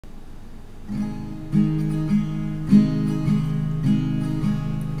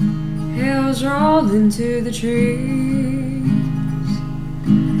cars roll into the trees,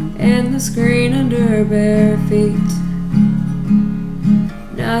 and the screen under bare feet.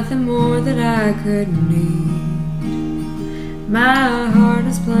 Nothing more that I could need. My heart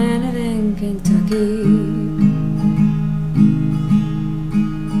is planted in Kentucky.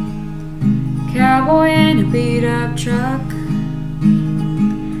 Cowboy in a beat-up truck,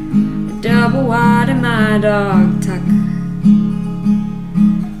 a double wide in my dog tuck.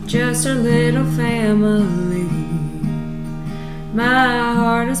 Just our little family. My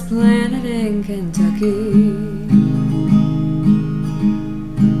heart is planted in Kentucky.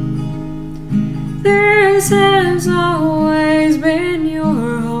 This has always been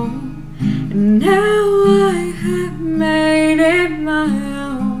your home, and now I have made it my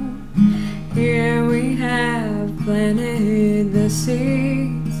own. Here we have planted the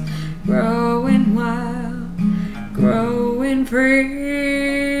seeds, growing wild, growing free.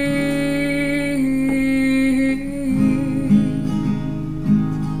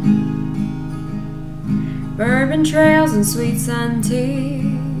 Bourbon trails and sweet sun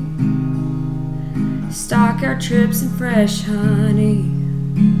tea, Stockyard trips and fresh honey,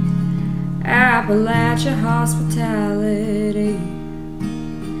 Appalachia hospitality.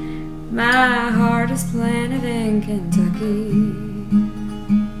 My heart is planted in Kentucky.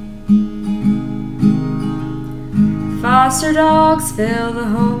 Foster dogs fill the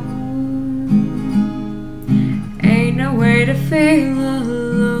home, ain't no way to feel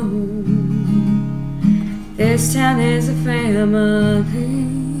alone. This town is a family.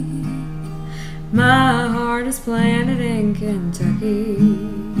 My heart is planted in Kentucky.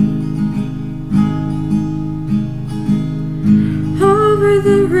 Over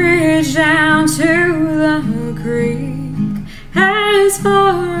the ridge down to the creek, as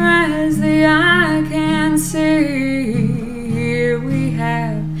far as the eye can see, here we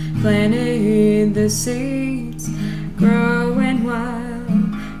have planted the seeds, growing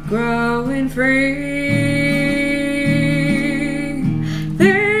wild, growing free.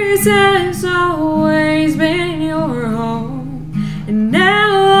 This has always been your home, and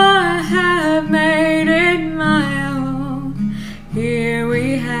now I have made it my own. Here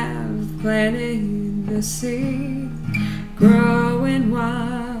we have planted the seed, growing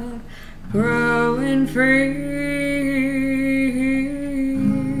wild, growing free.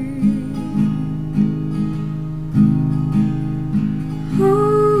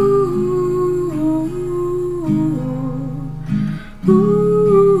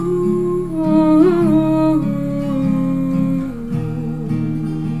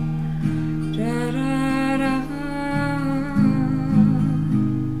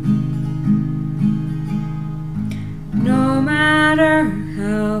 No matter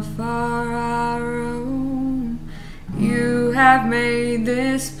how far I roam, you have made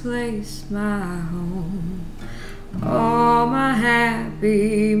this place my home. All my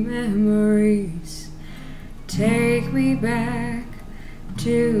happy memories take me back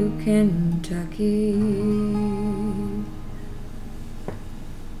to Kentucky.